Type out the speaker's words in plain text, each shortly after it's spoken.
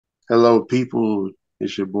Hello, people.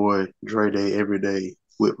 It's your boy Dre Day every day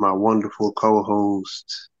with my wonderful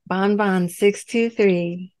co-host. Bon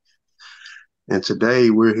 623. And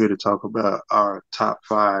today we're here to talk about our top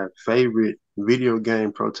five favorite video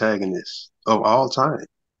game protagonists of all time.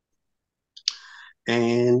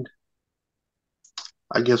 And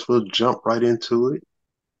I guess we'll jump right into it.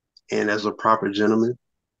 And as a proper gentleman,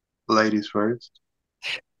 ladies first.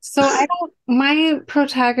 So I don't, my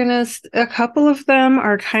protagonist, a couple of them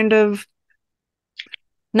are kind of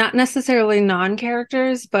not necessarily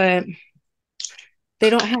non-characters, but they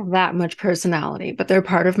don't have that much personality, but they're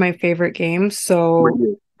part of my favorite games. But So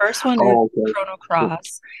yeah. first one is Oh, okay. Chrono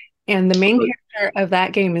Cross, and the main But, character of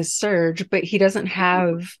that game is Surge, but he doesn't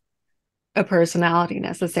have a personality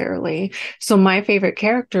necessarily. So my favorite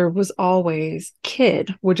character was always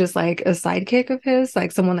Kid, which is like a sidekick of his,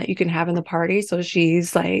 like someone that you can have in the party. So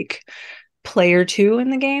she's like player two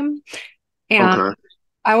in the game. And okay.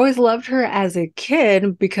 I always loved her as a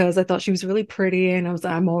kid because I thought she was really pretty and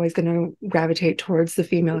I'm always going to gravitate towards the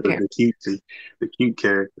female character. The cutesy, the cute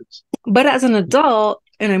characters. But as an adult,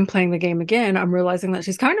 and I'm playing the game again, I'm realizing that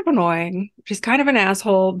she's kind of annoying. She's kind of an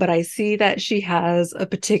asshole, but I see that she has a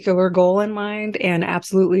particular goal in mind, and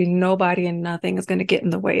absolutely nobody and nothing is going to get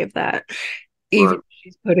in the way of that, even Right. if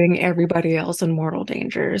she's putting everybody else in mortal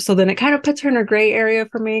danger. So then it kind of puts her in a gray area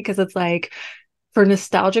for me because it's like, for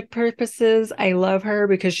nostalgic purposes, I love her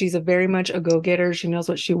because she's a very much a go-getter. She knows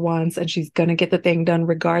what she wants and she's going to get the thing done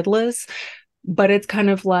regardless. But it's kind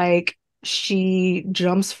of like she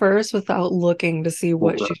jumps first without looking to see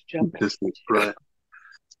what Okay. she's jumping This is into. right.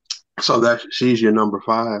 So that she's your number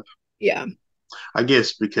five. Yeah. I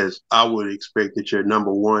guess because I would expect that your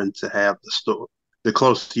number one to have the story. The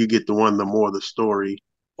closer you get to one, the more the story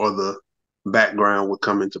or the background would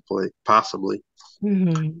come into play, possibly.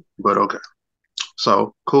 Hmm. But okay.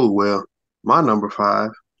 So cool. Well, my number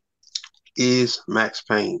five is Max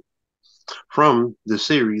Payne from the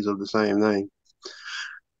series of the same name.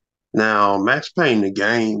 Now, Max Payne, the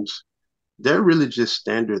games, they're really just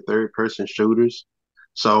standard third person shooters.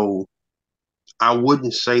 So I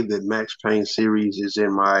wouldn't say that Max Payne series is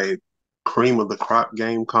in my cream of the crop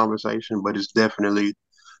game conversation, but it's definitely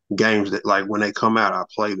games that like when they come out, I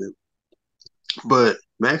play them. But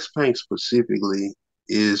Max Payne specifically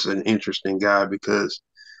is an interesting guy because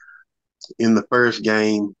in the first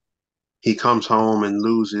game, he comes home and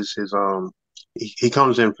loses his he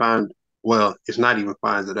comes in find well, it's not even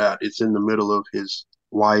finds it out. It's in the middle of his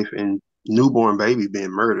wife and newborn baby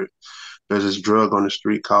being murdered. There's this drug on the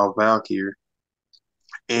street called Valkyr.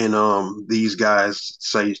 And these guys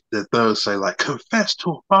say the thugs say like confess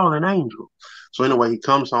to a fallen angel. So anyway, he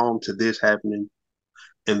comes home to this happening,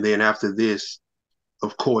 and then after this,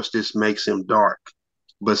 of course, this makes him dark.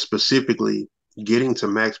 But specifically, getting to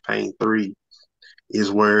Max Payne 3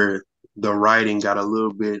 is where the writing got a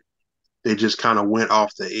little bit, it just kind of went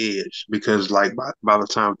off the edge because, like, by the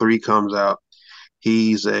time 3 comes out,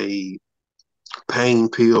 he's a pain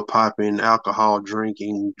pill popping, alcohol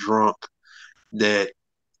drinking drunk that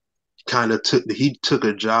he took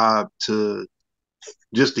a job to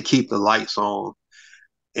just to keep the lights on.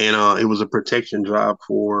 And it was a protection job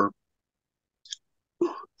for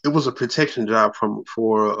it was a protection job from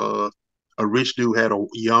for a rich dude had a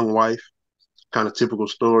young wife, kind of typical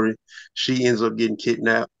story. She ends up getting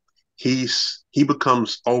kidnapped. He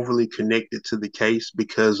becomes overly connected to the case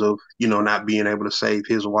because of not being able to save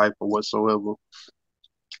his wife or whatsoever.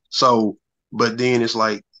 So, but then it's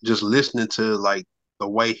like just listening to like the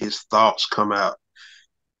way his thoughts come out.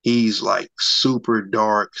 He's like super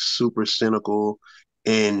dark, super cynical,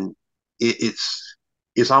 and it's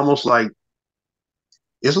almost like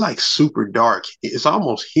it's like super dark. It's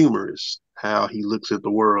almost humorous how he looks at the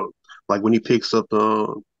world. Like when he picks up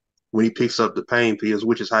the pain pills,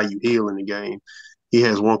 which is how you heal in the game. He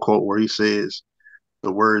has one quote where he says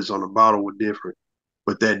the words on the bottle were different,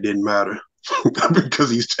 but that didn't matter because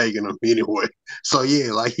he's taking them anyway. So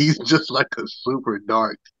yeah, like he's just like a super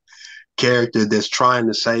dark character that's trying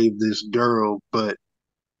to save this girl, but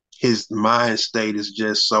his mind state is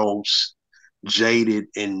just so jaded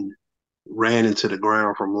and ran into the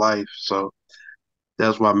ground from life. So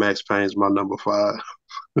that's why Max Payne's my number five.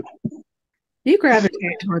 You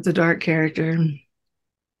gravitate towards a dark character.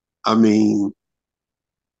 I mean,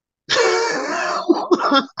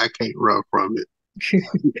 I can't run from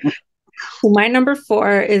it. Well, my number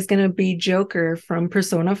four is going to be Joker from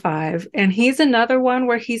Persona 5. And he's another one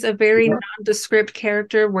where he's a very nondescript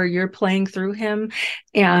character where you're playing through him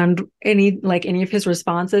and any of his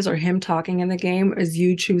responses or him talking in the game is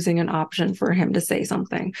you choosing an option for him to say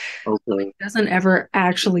something. He Okay. doesn't ever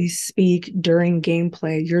actually speak during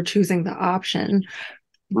gameplay. You're choosing the option.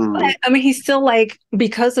 Mm, I mean, he's still like,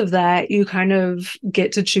 because of that, you kind of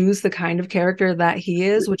get to choose the kind of character that he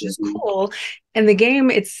is, which is mhm. cool. And the game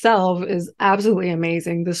itself is absolutely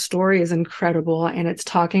amazing. The story is incredible, and it's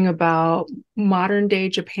talking about modern day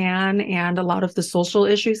Japan and a lot of the social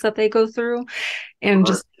issues that they go through, and Right.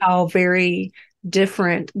 just how very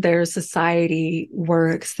different their society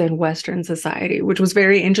works than Western society, which was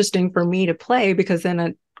very interesting for me to play because then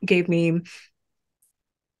it gave me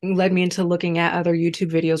led me into looking at other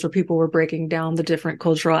YouTube videos where people were breaking down the different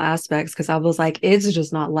cultural aspects because I was like, it's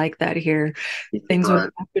just not like that here. Things would Right.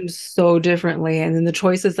 happen so differently. And then the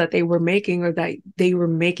choices that they were making or that they were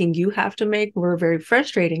making you have to make were very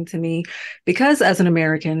frustrating to me because as an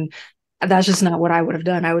American, that's just not what I would have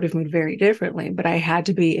done. I would have moved very differently, but I had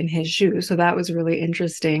to be in his shoes. So that was really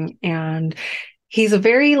interesting. And he's a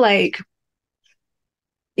very like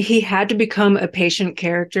he had to become a patient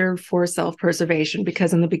character for self-preservation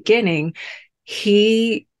because in the beginning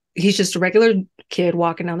he's just a regular kid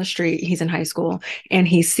walking down the street. He's in high school and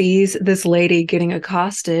he sees this lady getting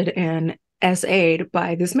accosted and SA'd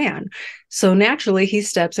by this man. So naturally he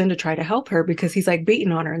steps in to try to help her because he's like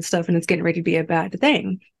beating on her and stuff and it's getting ready to be a bad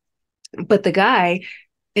thing. But the guy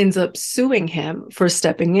ends up suing him for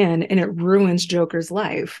stepping in and it ruins Joker's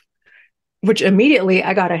life, which immediately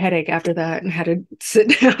I got a headache after that and had to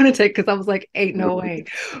sit down and take because I was like, ain't no way.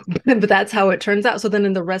 But that's how it turns out. So then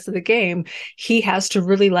in the rest of the game, he has to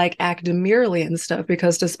really like act demurely and stuff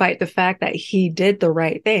because despite the fact that he did the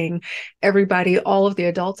right thing, everybody, all of the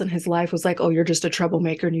adults in his life was like, oh, you're just a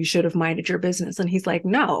troublemaker and you should have minded your business. And he's like,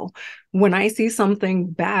 no, when I see something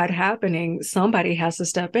bad happening, somebody has to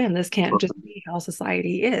step in. This can't just be how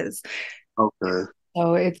society is. Okay.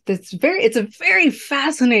 So it's a very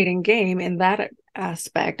fascinating game in that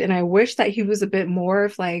aspect. And I wish that he was a bit more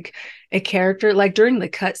of like a character. Like during the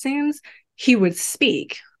cutscenes, he would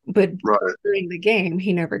speak, but Right. during the game,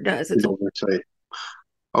 he never does. You It's know what I'm saying?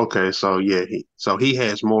 Okay, so yeah, he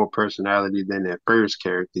has more personality than that first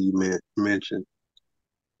character you mentioned.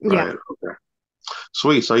 yeah. Right. Okay.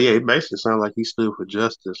 Sweet. So yeah, it basically sounds like he stood for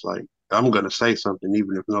justice. Like I'm gonna say something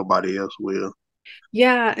even if nobody else will.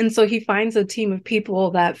 Yeah, and so he finds a team of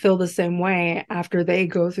people that feel the same way after they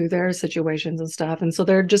go through their situations and stuff. And so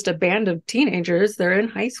they're just a band of teenagers. They're in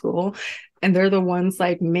high school and they're the ones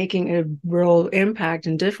like making a real impact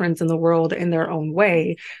and difference in the world in their own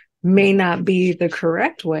way. May not be the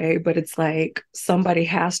correct way, but it's like somebody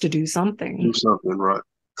has to do Do something. something right.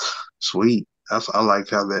 Sweet. I like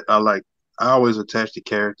how that I always attach the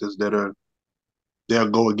characters that are they'll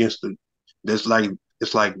go against the that's like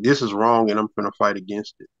it's like this is wrong and I'm gonna fight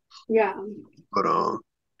against it. Yeah. But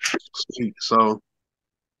sweet. So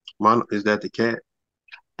mine is that the cat?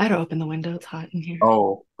 I had to open the window. It's hot in here.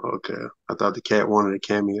 Oh, okay. I thought the cat wanted a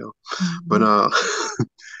cameo. But Mhm.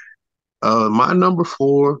 my number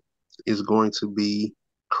four is going to be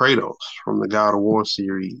Kratos from the God of War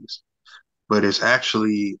series. But it's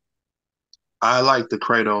actually I like the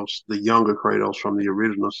Kratos, the younger Kratos from the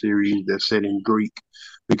original series that's set in Greek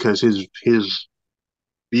because his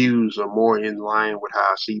views are more in line with how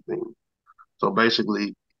I see things. So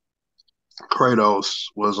basically, Kratos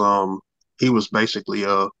was he was basically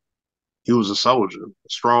he was a soldier, a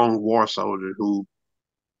strong war soldier who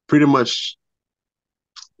pretty much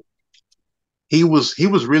he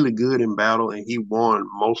was really good in battle and he won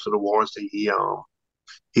most of the wars that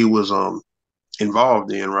he was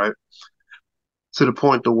involved in, right? To the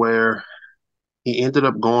point to where he ended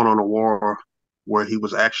up going on a war where he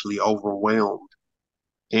was actually overwhelmed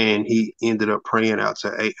and he ended up praying out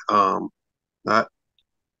to not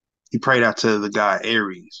he prayed out to the guy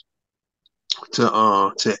Ares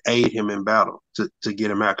to aid him in battle to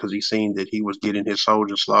get him out because he seen that he was getting his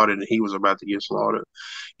soldiers slaughtered and he was about to get slaughtered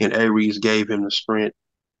and Ares gave him the strength.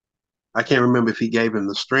 I can't remember if he gave him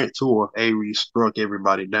the strength to or if Ares struck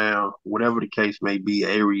everybody down. Whatever the case may be,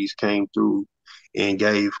 Ares came through and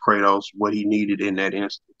gave Kratos what he needed in that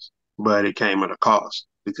instance. But it came at a cost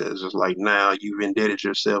because it's like now you've indebted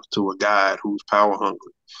yourself to a god who's power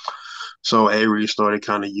hungry. So Ares started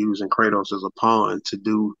kind of using Kratos as a pawn to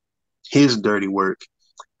do his dirty work.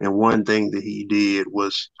 And one thing that he did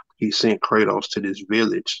was he sent Kratos to this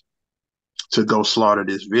village to go slaughter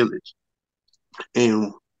this village.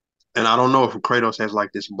 And and I don't know if Kratos has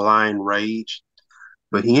like this blind rage,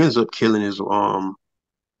 but he ends up killing his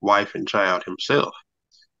wife and child himself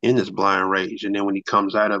in this blind rage. And then when he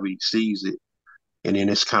comes out of it, he sees it. And then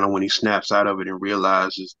it's kind of when he snaps out of it and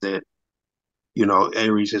realizes that, you know,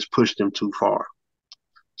 Ares has pushed him too far.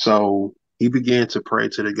 So he began to pray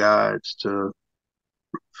to the gods to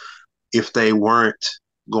if they weren't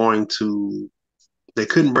going to they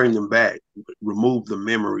couldn't bring them back, remove the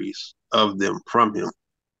memories of them from him.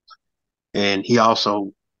 and he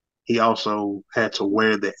also had to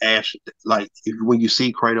wear the ash. Like when you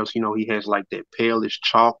see Kratos, he has like that palish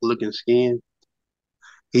chalk looking skin.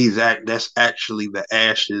 That's actually the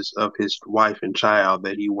ashes of his wife and child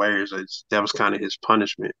that he wears. That was kind of his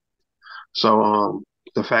punishment. So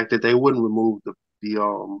the fact that they wouldn't remove the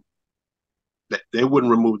that they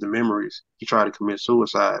wouldn't remove the memories, he tried to commit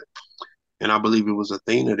suicide, and I believe it was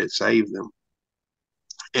Athena that saved them.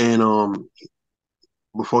 And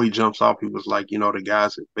before he jumps off, he was like, the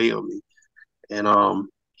guys had failed me, and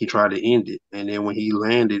he tried to end it. And then when he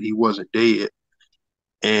landed, he wasn't dead.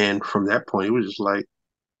 And from that point, it was just like,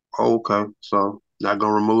 oh, okay, so not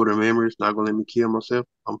gonna remove the memories, not gonna let me kill myself.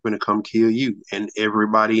 I'm gonna come kill you and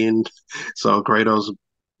everybody in. So Kratos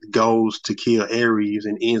goes to kill Ares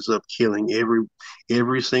and ends up killing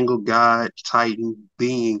every single god, titan,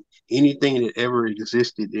 being, anything that ever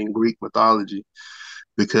existed in Greek mythology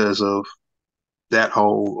because of that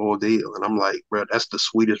whole ordeal. And I'm like, bro, that's the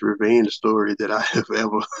sweetest revenge story that I have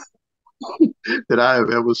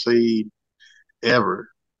ever seen ever.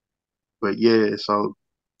 But yeah, so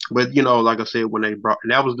but like I said, when they brought,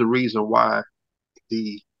 and that was the reason why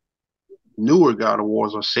the newer God of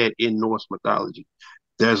Wars are set in Norse mythology.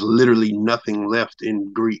 There's literally nothing left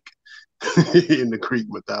in Greek in the Greek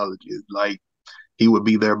mythology. Like he would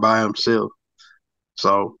be there by himself.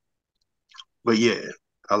 So, but yeah,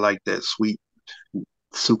 I like that sweet,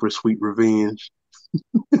 super sweet revenge.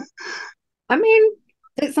 I mean,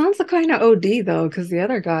 it sounds like kind of OD though, because the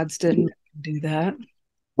other gods didn't do that.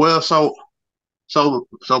 Well, so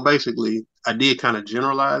basically, I did kind of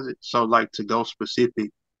generalize it. So like to go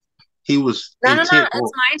specific, he was No, no, no. intent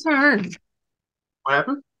It's on my turn. what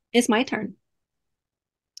happened. It's my turn.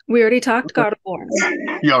 We already talked Okay. God of War.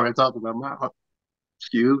 You already talked about my.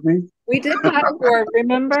 Excuse me. We did God of War.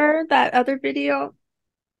 Remember that other video?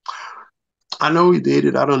 I know he did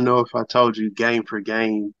it. I don't know if I told you game for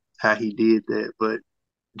game how he did that, but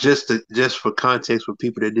just for context for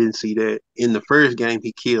people that didn't see that, in the first game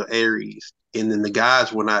he killed Ares, and then the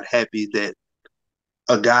guys were not happy that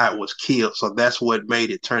a god was killed, so that's what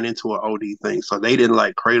made it turn into an OD thing. So they didn't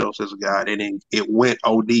like Kratos as a god, and then it went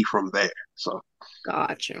OD from there. So,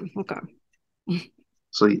 Gotcha. Okay.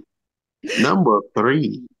 so number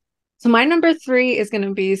three So my number three is going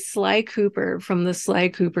to be Sly Cooper from the Sly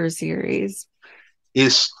Cooper series.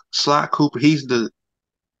 is Sly Cooper. He's the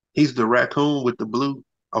raccoon with the blue.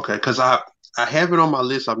 Okay, because I have it on my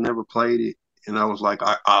list. I've never played it, and I was like,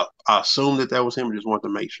 I assumed that was him. I just wanted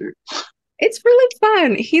to make sure. It's really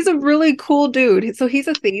fun. He's a really cool dude. So he's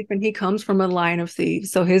a thief and he comes from a line of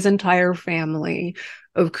thieves. So his entire family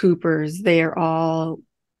of Coopers, they are all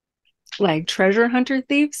like treasure hunter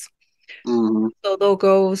thieves. Mm-hmm. So they'll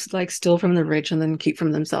go like steal from the rich and then keep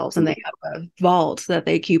from themselves. And they have a vault that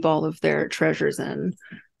they keep all of their treasures in.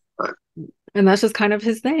 Right. And that's just kind of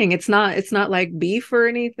his thing. It's not like beef or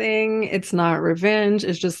anything. It's not revenge.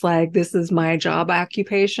 It's just like this is my job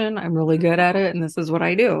occupation. I'm really good at it and this is what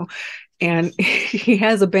I do. And he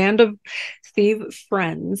has a band of thief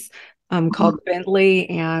friends called Bentley,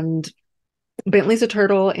 and Bentley's a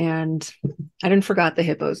turtle, and I didn't forgot the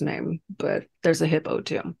hippo's name, but there's a hippo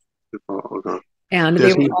too. Oh, okay. And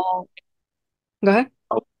they Does were he? all go ahead.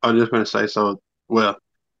 I was just going to say so. Well,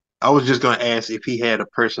 I was just going to ask if he had a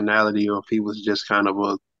personality or if he was just kind of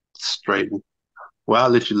a straight. Well, I'll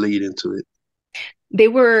let you lead into it. They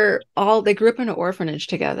grew up in an orphanage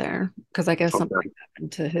together because I guess something Okay.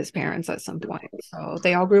 happened to his parents at some point. So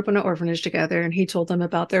they all grew up in an orphanage together and he told them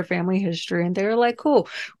about their family history and they were like, cool,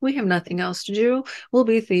 we have nothing else to do. We'll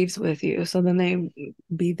be thieves with you. So then they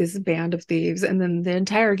be this band of thieves. And then the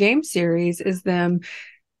entire game series is them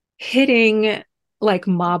hitting like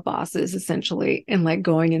mob bosses essentially and like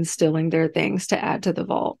going and stealing their things to add to the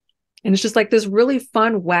vault. And it's just like this really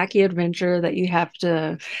fun, wacky adventure that you have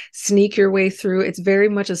to sneak your way through. It's very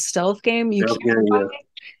much a stealth game. You Yeah, can't yeah, yeah. fight.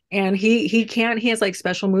 And he has like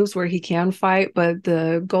special moves where he can fight, but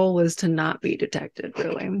the goal is to not be detected,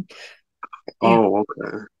 really. And Oh,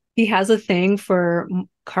 okay. he has a thing for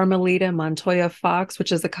Carmelita Montoya Fox,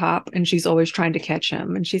 which is a cop, and she's always trying to catch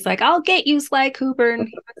him. And she's like, I'll get you, Sly Cooper. And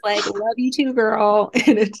he was like, love you too, girl.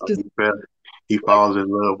 And it's just He like, falls in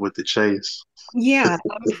love with the chase. yeah,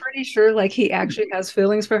 I'm pretty sure like he actually has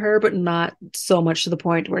feelings for her, but not so much to the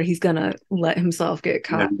point where he's gonna let himself get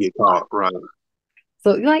caught. Never get caught, right?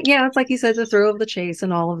 So like, yeah, it's like you said, the thrill of the chase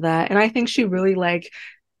and all of that. And I think she really like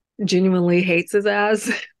genuinely hates his ass.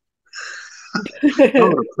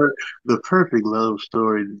 Oh, the perfect love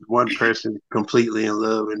story. One person completely in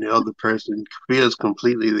love, and the other person feels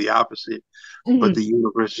completely the opposite, but Mhm. the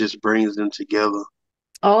universe just brings them together.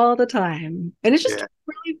 all the time. And it's just a Yeah.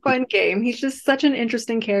 really fun game. He's just such an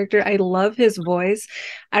interesting character. I love his voice.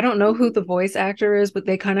 I don't know who the voice actor is, but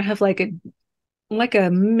they kind of have like a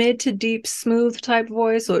mid to deep smooth type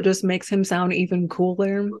voice, so it just makes him sound even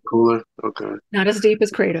cooler. Cooler. Okay. Not as deep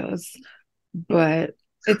as Kratos, but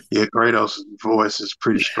it's Yeah, Kratos' voice is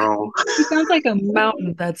pretty strong. he sounds like a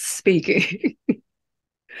mountain that's speaking.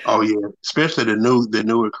 Oh yeah, especially the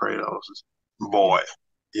newer Kratos. Boy,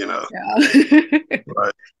 you know. Yeah.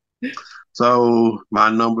 Right. So my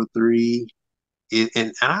number three is,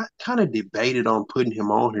 and I kind of debated on putting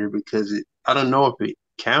him on here because I don't know if it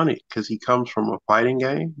counted because he comes from a fighting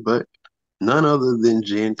game, but none other than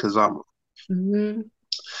Jin Kazama. Mhm.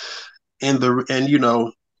 And you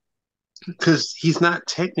know, because he's not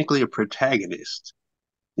technically a protagonist.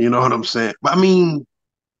 You know what I'm saying? But I mean,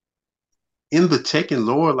 in the Tekken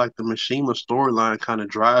lore, like the Mishima storyline kind of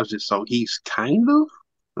drives it, so he's kind of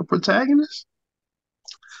a protagonist.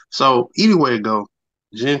 So either way it go,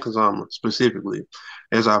 Jin Kazama specifically,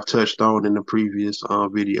 as I've touched on in the previous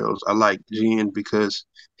videos, I like Jin because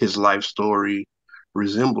his life story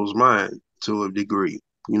resembles mine to a degree.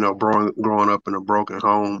 You know, growing up in a broken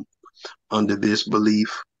home under this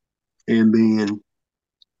belief, and then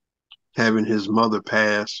having his mother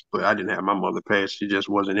pass, but I didn't have my mother pass. She just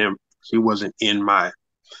wasn't in. She wasn't in my.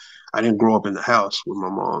 I didn't grow up in the house with my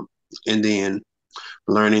mom, and then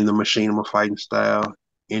learning the Machinima fighting style,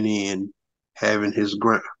 and then having his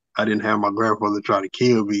grand. I didn't have my grandfather try to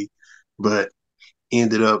kill me, but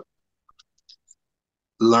ended up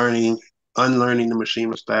learning, unlearning the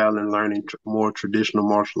Machinima style and learning more traditional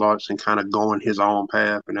martial arts and kind of going his own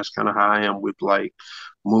path. And that's kind of how I am with like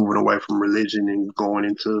moving away from religion and going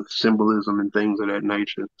into symbolism and things of that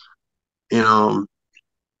nature. And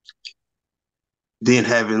then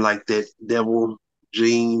having like that devil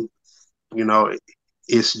gene, you know,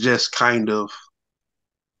 it's just kind of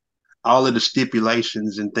all of the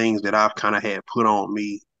stipulations and things that I've kind of had put on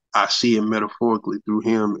me. I see it metaphorically through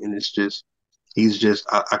him, and it's just he's just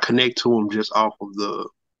I connect to him just off of the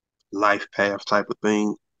life path type of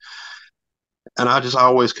thing, and I just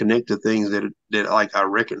always connect to things that like I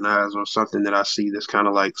recognize or something that I see that's kind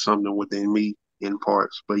of like something within me in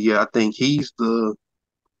parts. But yeah, I think he's the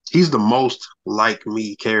most like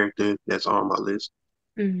me character that's on my list.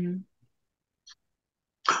 Mhm.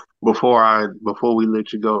 Before we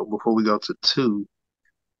let you go, before we go to two,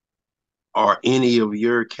 are any of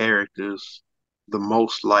your characters the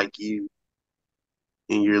most like you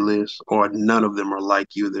in your list, or none of them are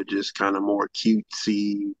like you? They're just kind of more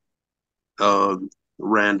cutesy,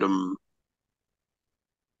 random.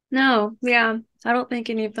 No, yeah. I don't think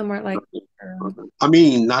any of them are like her. I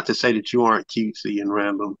mean, not to say that you aren't cutesy and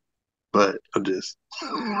random, but I'm just, I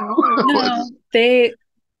No, just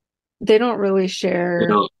they don't really you share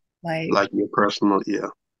know, like like your personal. Yeah,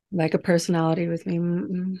 like a personality with me.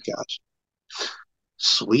 Mm-mm. gotcha.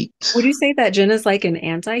 Sweet. Would you say that Jin is like an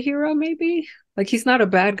anti-hero, maybe? Like he's not a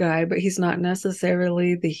bad guy, but he's not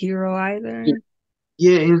necessarily the hero either.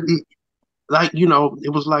 Yeah, like you know, it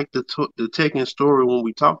was like the Tekken story when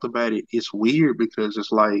we talked about it. It's weird because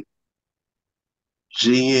it's like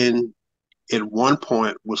Jin at one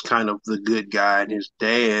point was kind of the good guy, and his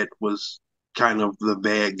dad was kind of the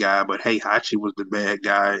bad guy, but Heihachi was the bad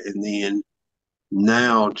guy. And then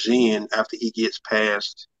now Jin, after he gets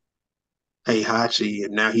past Heihachi,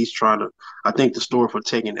 and now he's trying to, I think the story for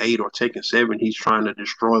Tekken 8 or Tekken 7, he's trying to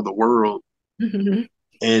destroy the world. And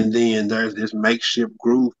then there's this makeshift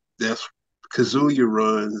group that's Kazuya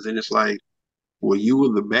runs, and it's like, well, you were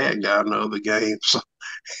the bad guy in the other game. So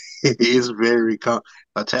it's very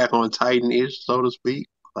Attack on Titan-ish, so to speak.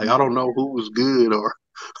 Like I don't know who was good or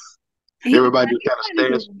everybody just He's kind of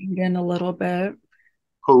kind of stands. giving Eden a little bit.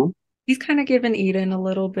 Who? He's kind of giving Eden a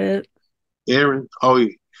little bit. Aaron? Oh yeah.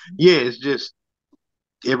 Yeah, it's just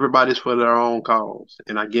everybody's for their own cause,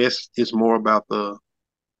 and I guess it's more about the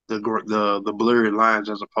blurred lines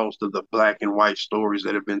as opposed to the black and white stories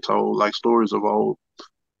that have been told, like stories of old.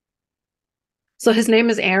 So his name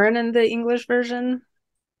is Aaron in the English version.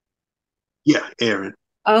 Yeah, Aaron.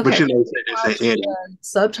 But Okay. you know, they Watch say Eddie. the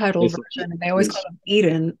subtitle It's, version, and they always call it's him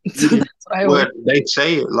Eden. So yeah. that's what I always. Well, they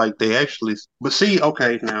say it like they actually. But see,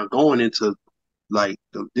 okay, now going into like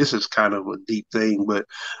this is kind of a deep thing, but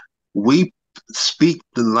we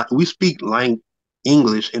we speak lang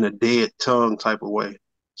English in a dead tongue type of way.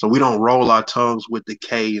 So we don't roll our tongues with the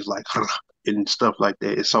K's like and stuff like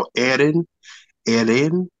that. And so Eden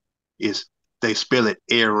is they spell it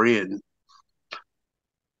Erin.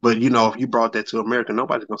 But you know, if you brought that to America,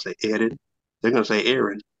 nobody's gonna say Eden. They're gonna say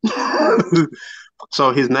Aaron.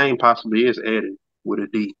 So his name possibly is Eden with a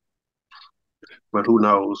D, but who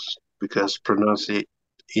knows? Because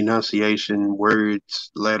enunciation,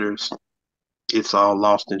 words, letters, it's all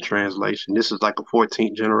lost in translation. This is like a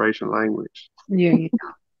 14th generation language. Yeah.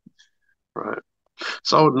 Right.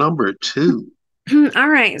 So number two. All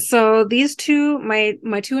right. So these two, my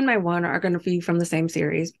two and my one are going to be from the same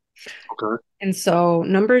series. Okay. And so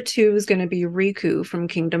number two is going to be Riku from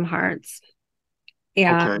Kingdom Hearts.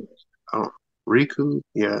 Yeah. Okay. Oh, Riku.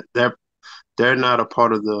 Yeah. They're not a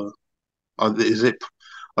part of the. Is it?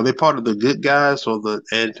 Are they part of the good guys or the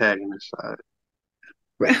antagonist side?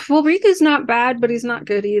 Well, Riku's not bad, but he's not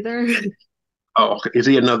good either. Oh, okay. Is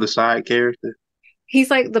he another side character? He's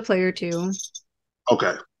like the player too.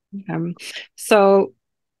 Okay. Um, so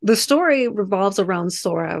the story revolves around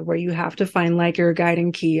Sora, where you have to find like your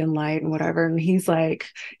guiding key and light and whatever. And he's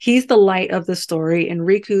the light of the story, and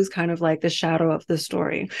Riku's kind of like the shadow of the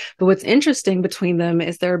story. But what's interesting between them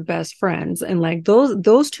is they're best friends, and like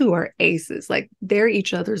those two are aces. Like they're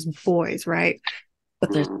each other's boys, right?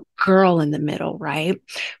 But there's Mhm. a girl in the middle, right?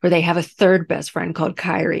 Where they have a third best friend called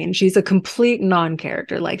Kyrie, and she's a complete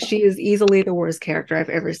non-character. Like she is easily the worst character I've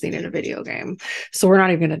ever seen in a video game. So we're not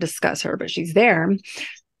even going to discuss her, but she's there.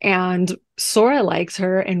 And Sora likes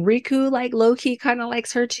her, and Riku, like low-key, kind of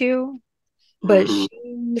likes her too, but Mhm.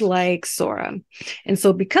 she likes Sora. And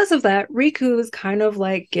so because of that, Riku is kind of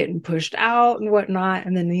like getting pushed out and whatnot.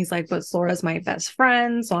 And then he's like, but Sora's my best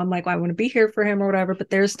friend. So I'm like, well, I want to be here for him or whatever. But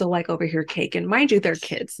they're still like over here caking. Mind you, they're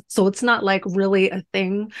kids. So it's not like really a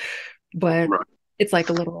thing, but Right. it's like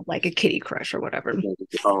a little like a kitty crush or whatever.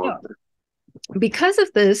 Oh, So because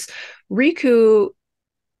of this, Riku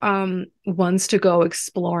wants to go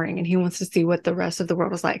exploring, and he wants to see what the rest of the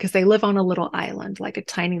world is like, because they live on a little island, like a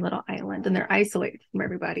tiny little island, and they're isolated from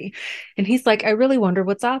everybody. And he's like, I really wonder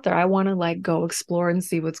what's out there. I want to like go explore and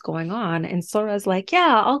see what's going on. And Sora's like,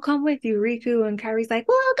 yeah, I'll come with you, Riku. And Kyrie's like,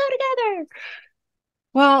 well, I'll go together.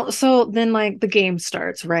 Well, so then like the game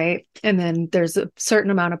starts, right? And then there's a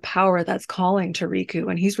certain amount of power that's calling to Riku,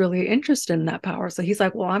 and he's really interested in that power. So he's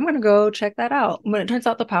like, well, I'm going to go check that out. When it turns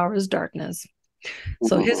out the power is darkness.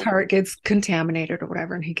 So his mhm. heart gets contaminated or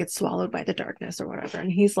whatever, and he gets swallowed by the darkness or whatever.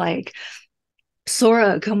 And he's like,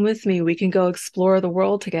 Sora, come with me. We can go explore the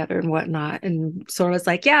world together and whatnot. And Sora's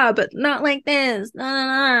like, yeah, but not like this. Nah,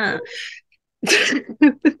 nah, nah.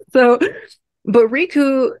 So, but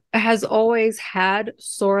Riku has always had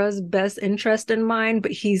Sora's best interest in mind,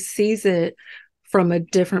 but he sees it from a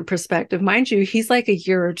different perspective. Mind you, he's like a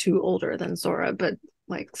year or two older than Sora, but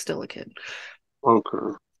like still a kid.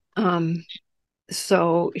 Okay. Um,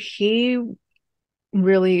 so he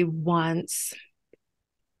really wants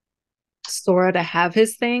Sora to have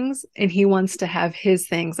his things, and he wants to have his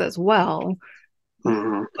things as well.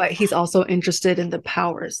 Mhm. But he's also interested in the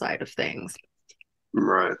power side of things,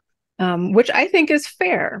 Right. which I think is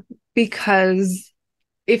fair, because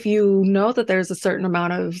if you know that there's a certain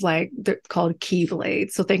amount of like, they're called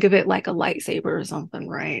keyblades. So think of it like a lightsaber or something,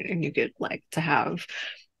 right? And you get like to have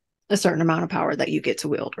a certain amount of power that you get to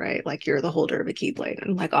wield, right? Like you're the holder of a keyblade.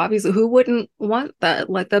 And like obviously who wouldn't want that?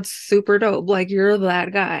 Like that's super dope. Like you're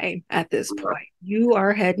that guy at this Right. point. You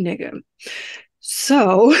are head nigga.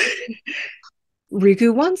 So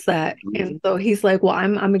Riku wants that. And Mhm. so he's like, well,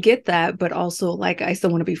 I'm gonna get that, but also like I still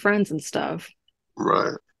want to be friends and stuff.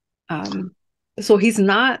 Right. Um, so he's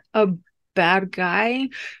not a bad guy,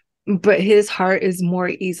 but his heart is more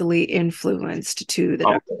easily influenced to the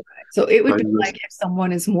dark Okay. side. So it So would be he was like if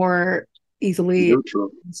someone is more easily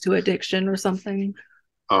neutral. to addiction or something.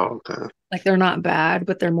 Oh, okay. Like they're not bad,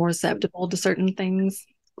 but they're more susceptible to certain things.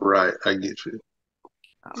 Right. I get you.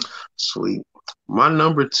 Um, Sweet. My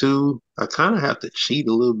number two, I kind of have to cheat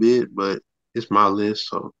a little bit, but it's my list.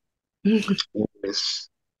 So it's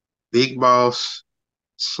Big Boss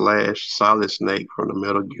slash Solid Snake from the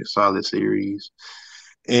Metal Gear Solid series.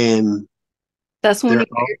 And that's one they're you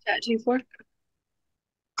got all, your tattoo for.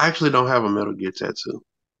 I actually don't have a Metal Gear tattoo.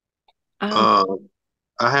 Um, Um,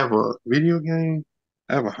 I have a video game.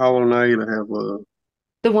 I have a Hollow Knight. I have a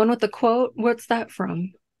the one with the quote. What's that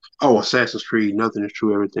from? Assassin's Creed. Nothing is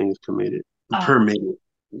true. Everything is committed. Oh, Permitted.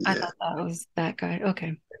 I Yeah. thought that was that guy.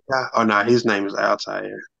 Okay. Yeah. Oh no, his name is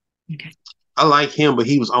Altair. Okay. I like him, but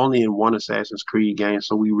he was only in one Assassin's Creed game,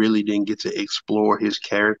 so we really didn't get to explore his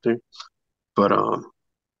character.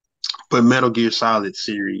 But Metal Gear Solid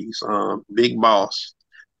series, Big Boss,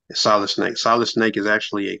 and Solid Snake. Solid Snake is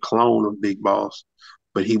actually a clone of Big Boss,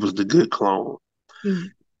 but he was the good clone.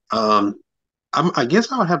 Mm. Um, I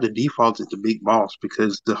guess I would have to default it to Big Boss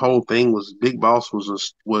because the whole thing was Big Boss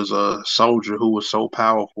was a soldier who was so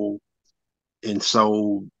powerful and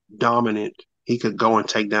so dominant he could go and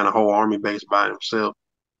take down a whole army base by himself.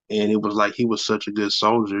 And it was like he was such a good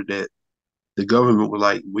soldier that the government was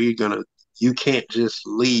like, we're gonna you can't just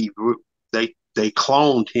leave. They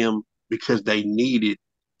cloned him because they needed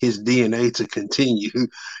his DNA to continue.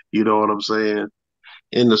 You know what I'm saying?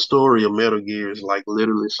 And the story of Metal Gear is like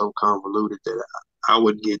literally so convoluted that I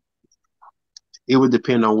would get. It would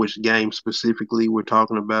depend on which game specifically we're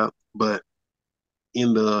talking about, but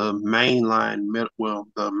in the mainline,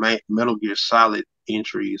 Metal Gear Solid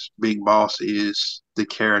entries, Big Boss is the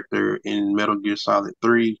character in Metal Gear Solid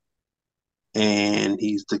 3, and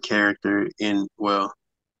he's the character in, well,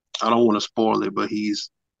 I don't want to spoil it, but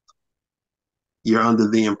you're under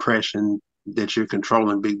the impression that you're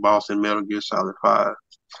controlling Big Boss in Metal Gear Solid 5.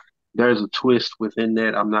 There's a twist within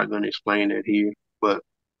that. I'm not going to explain that here, but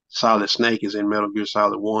Solid Snake is in Metal Gear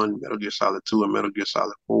Solid 1, Metal Gear Solid 2, and Metal Gear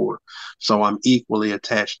Solid 4. So I'm equally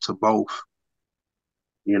attached to both,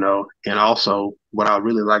 you know. And also, what I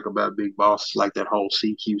really like about Big Boss is like that whole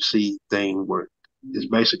CQC thing where it's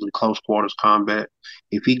basically close quarters combat.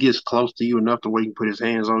 If he gets close to you enough to where he can put his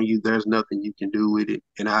hands on you, there's nothing you can do with it.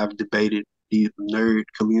 And I've debated the nerd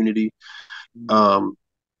community. Um,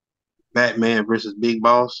 Batman versus Big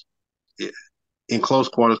Boss. In close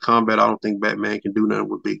quarters combat, I don't think Batman can do nothing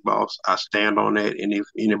with Big Boss. I stand on that. And if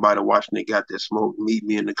anybody watching it got that smoke, meet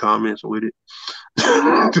me in the comments with it.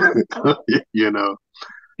 You know,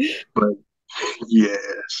 but yeah,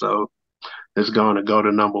 so it's going to go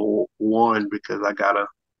to number one because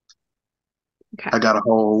Okay. I got a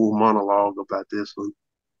whole monologue about this one.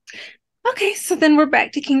 Okay, so then we're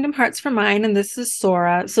back to Kingdom Hearts for mine, and this is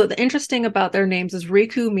Sora. So the interesting about their names is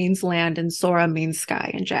Riku means land and Sora means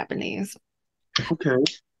sky in Japanese. Okay,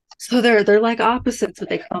 So they're like opposites,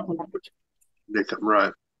 they come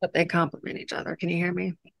right. but they complement each other. Can you hear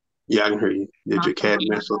me? Yeah, I can hear you. Did your Not cat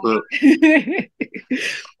mess up?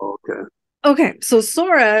 Okay, Okay, so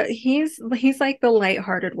Sora, he's like the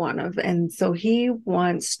lighthearted one of, and so he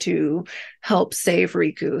wants to help save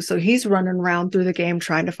Riku. So he's running around through the game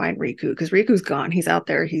trying to find Riku because Riku's gone. He's out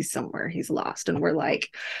there, he's somewhere, he's lost. And we're like,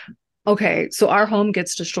 okay, so our home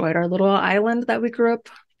gets destroyed. Our little island that we grew up,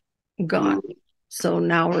 gone. mm, So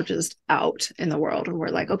now we're just out in the world and we're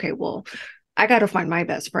like, okay, well, I gotta find my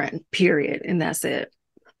best friend, period. And that's it.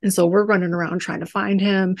 And so we're running around trying to find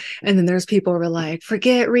him. And then there's people who are like,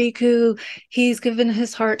 forget Riku. He's given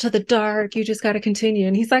his heart to the dark. You just got to continue.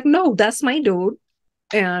 And he's like, no, that's my dude.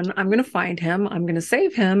 And I'm going to find him. I'm going to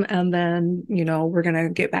save him. And then, we're going to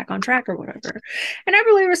get back on track or whatever. And I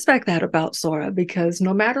really respect that about Sora because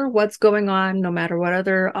no matter what's going on, no matter what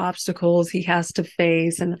other obstacles he has to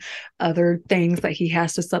face and other things that he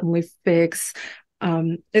has to suddenly fix,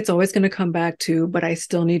 it's always going to come back to, but I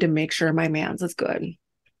still need to make sure my man's is good.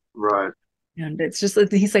 right, And it's just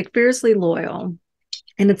that he's like fiercely loyal.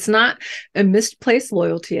 And it's not a misplaced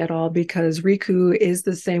loyalty at all because Riku is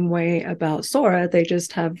the same way about Sora. They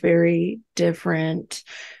just have very different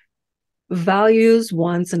values,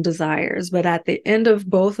 wants, and desires. But at the end of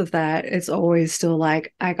both of that, it's always still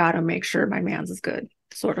like, I gotta make sure my man's is good,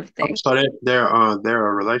 sort of oh, thing. so they're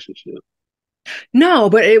a relationship. No,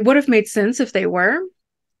 but it would have made sense if they were.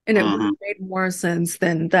 And it would Mm-hmm. have made more sense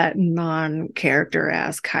than that non-character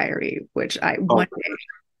ass Kyrie, which one Okay, day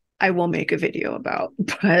I will make a video about.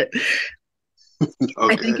 But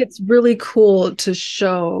I think okay, it's really cool to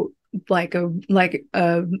show like a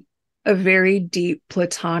very deep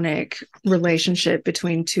platonic relationship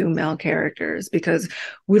between two male characters because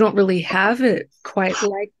we don't really have it quite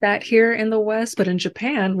like that here in the West, but in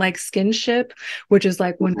Japan, like skinship, which is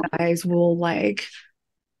like when mm-hmm. guys will like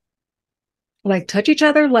touch each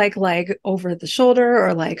other like over the shoulder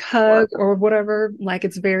or like Right, hug or whatever, like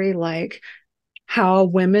it's very like how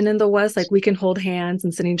women in the West, like we can hold hands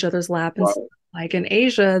and sit in each other's lap and stuff. right, Like in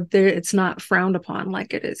Asia, there it's not frowned upon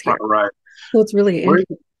like it is right, here. right. So it's really Where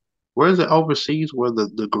interesting. where is it overseas where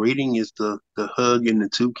the greeting is the hug and the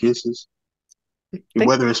two kisses, Think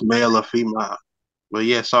whether it's male or female? But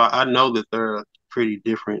yeah, so I know that they're pretty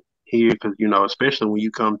different here because especially when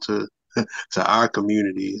you come to our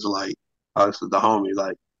communities, like us, the homies,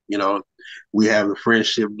 like you know, we have the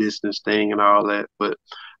friendship distance thing and all that. But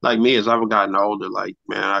like me, as I've gotten older, like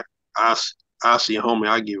man, I, I see a homie,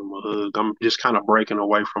 I give him a hug. I'm just kind of breaking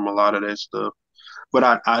away from a lot of that stuff.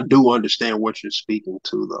 But I do understand what you're speaking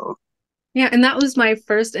to, though. yeah, and that was my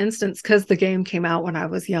first instance because the game came out when I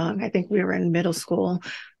was young. I think we were in middle school.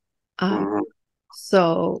 Um, Hmm.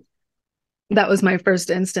 so that was my first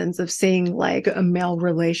instance of seeing like a male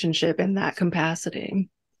relationship in that capacity.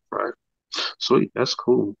 Right. Sweet. That's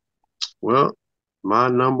cool. Well, my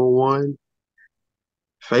number one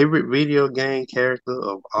favorite video game character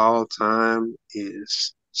of all time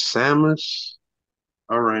is Samus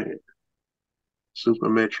Aran, Super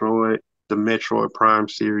Metroid. the Metroid Prime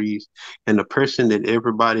series, and the person that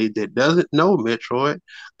everybody that doesn't know Metroid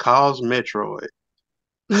calls Metroid.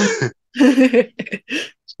 Mm.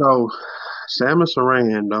 So Samus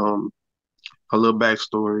Aran, a little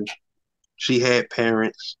backstory. She had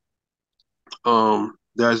parents.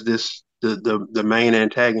 There's this the main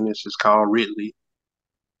antagonist is called Ridley,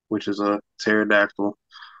 which is a pterodactyl.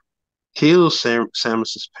 Kills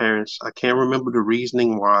Samus's parents. I can't remember the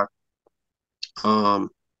reasoning why. Um,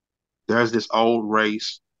 there's this old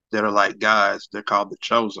race that are like guys. They're called the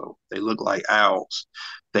Chozo. They look like owls.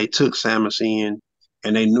 They took Samus in,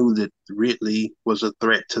 and they knew that Ridley was a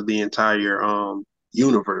threat to the entire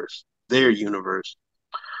universe, their universe.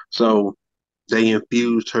 So they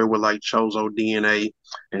infused her with like Chozo DNA,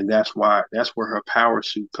 and that's where her power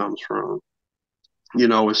suit comes from.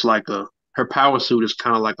 It's like a her power suit is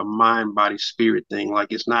kind of like a mind body spirit thing.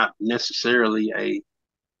 Like it's not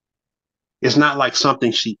like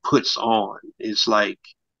something she puts on. It's like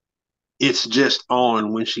it's just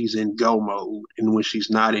on when she's in go mode, and when she's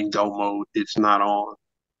not in go mode, it's not on.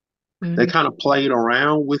 They Mm. kind of played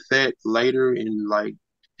around with that later in like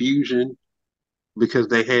Fusion because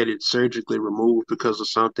they had it surgically removed because of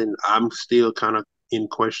something. I'm still kind of in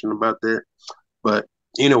question about that. But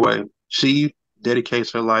anyway, she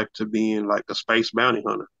dedicates her life to being like a space bounty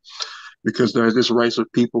hunter because there's this race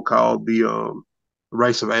of people called the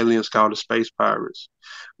race of aliens called the space pirates.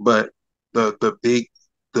 But the big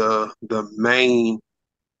the main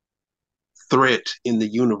threat in the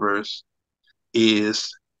universe is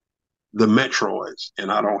the Metroids,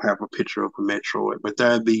 and I don't have a picture of a Metroid, but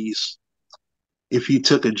there are these. If you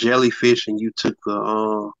took a jellyfish and you took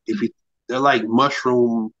if you they're like a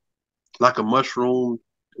mushroom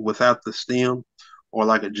without the stem, or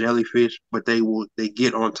like a jellyfish, but they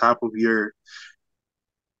get on top of your.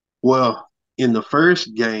 Well, in the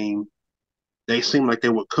first game, they seem like they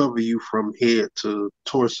would cover you from head to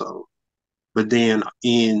torso. But then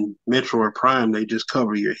in Metroid Prime, they just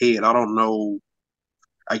cover your head. I don't know.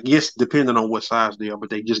 I guess depending on what size they are, but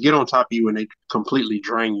they just get on top of you and they completely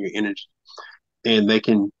drain your energy. And they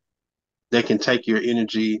can take your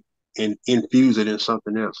energy and infuse it in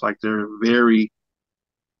something else. Like they're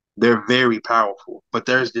very powerful. But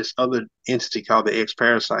there's this other entity called the X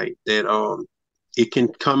parasite that it can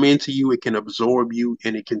come into you, it can absorb you,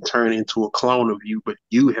 and it can turn into a clone of you, but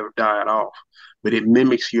you have died off. But it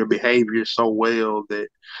mimics your behavior so well that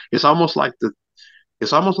it's almost like the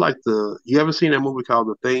you ever seen that movie called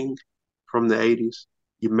The Thing from the 80s?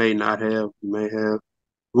 You may not have, you may have.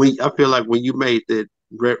 I feel like when you made that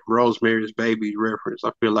Rosemary's Baby reference,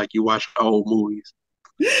 I feel like you watch old movies.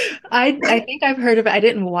 I think I've heard of it. I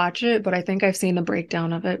didn't watch it, but I think I've seen the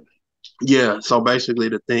breakdown of it. Yeah, so basically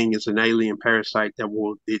the thing is an alien parasite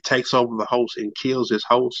that it takes over the host and kills its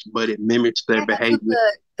host, but it mimics their Yeah, that's what behavior.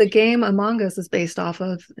 the game Among Us is based off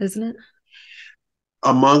of, isn't it?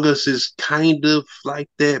 Among Us is kind of like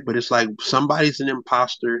that, but it's like somebody's an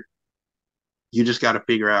imposter. You just got to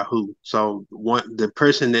figure out who. So the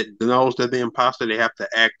person that knows they're the imposter, they have to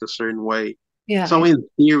act a certain way. Yeah. So in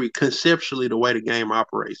theory, conceptually, the way the game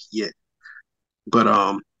operates, yeah.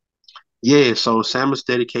 But yeah. So Samus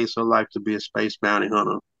dedicates her life to be a space bounty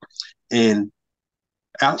hunter, and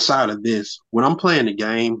outside of this, when I'm playing the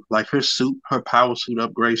game, like her power suit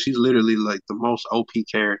upgrade, she's literally like the most OP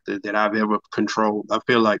character that I've ever controlled. I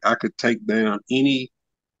feel like I could take down any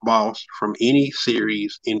boss from any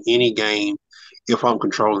series in any game if I'm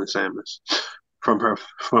controlling Samus. From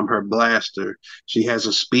her blaster, she has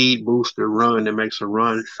a speed booster run that makes her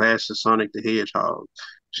run fast as Sonic the Hedgehog.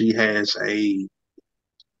 She has a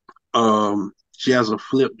she has a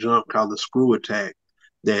flip jump called the screw attack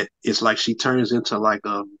that it's like she turns into like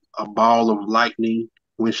a ball of lightning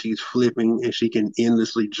when she's flipping, and she can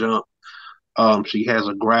endlessly jump. She has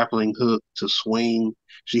a grappling hook to swing.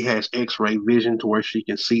 She has X-ray vision to where she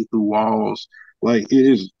can see through walls. Like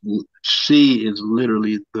she is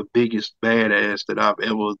literally the biggest badass that I've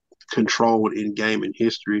ever controlled in gaming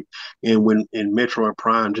history. And when in Metroid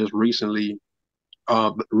Prime just recently,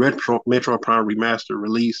 Metro Prime Remaster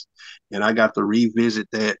release, and I got to revisit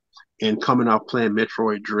that. And coming off playing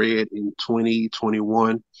Metroid Dread in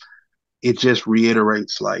 2021, it just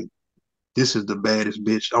reiterates like this is the baddest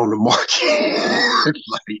bitch on the market.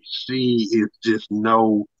 Like she is just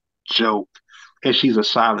no joke, and she's a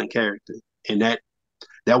silent character, and that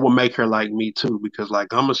will make her like me too. Because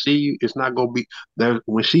like I'm gonna see you, it's not gonna be there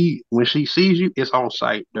when she sees you, it's on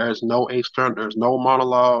sight. There's no external, there's no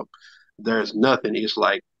monologue, there's nothing. It's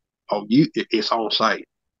like oh it's on sight,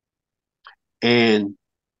 and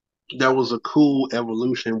there was a cool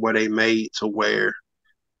evolution where they made to where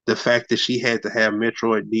the fact that she had to have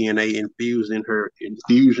Metroid DNA infused in her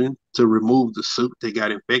infusion to remove the suit that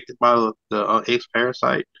got infected by the X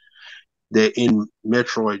parasite. That in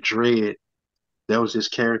Metroid Dread, there was this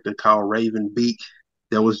character called Raven Beak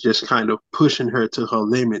that was just kind of pushing her to her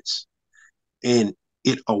limits, and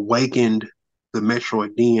it awakened the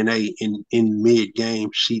Metroid DNA in mid game.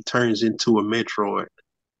 She turns into a Metroid.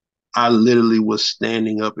 I literally was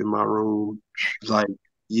standing up in my room, like,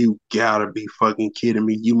 you gotta be fucking kidding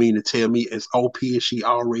me. You mean to tell me, as OP as she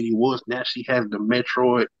already was, now she has the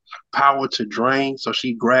Metroid power to drain? So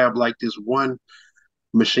she grabbed like this one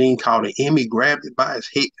machine called an Emmy, grabbed it by his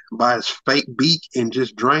head, by his fake beak, and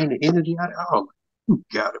just drained the energy out of it. Oh, you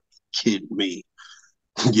gotta be kidding me.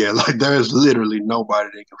 Yeah, like there's literally nobody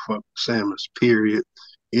that can fuck with Samus, period.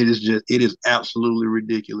 It is absolutely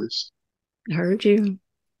ridiculous. I heard you.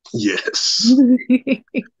 Yes.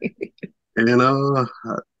 And about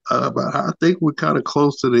I think we're kind of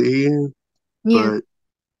close to the end, Yeah. but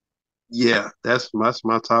yeah, that's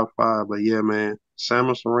my top five. But yeah, man,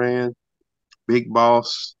 Samus Aran, Big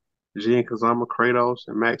Boss, Jin Kazama, Kratos,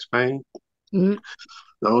 and Max Payne. Mm.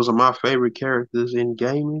 Those are my favorite characters in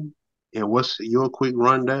gaming. And what's your quick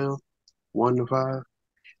rundown? 1 to 5.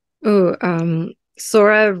 Oh,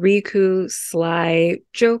 Sora, Riku, Sly,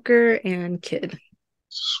 Joker, and Kid.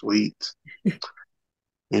 Sweet.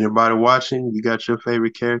 Anybody watching? You got your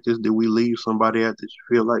favorite characters? Did we leave somebody out that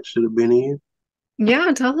you feel like should have been in?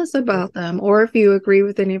 Yeah, tell us about them. Or if you agree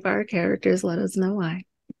with any of our characters, let us know why.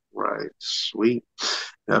 Right. Sweet.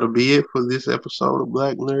 That'll be it for this episode of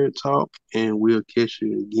Black Nerd Talk, and we'll catch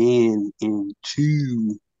you again in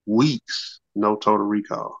 2 weeks. No Total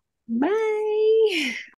Recall. Bye.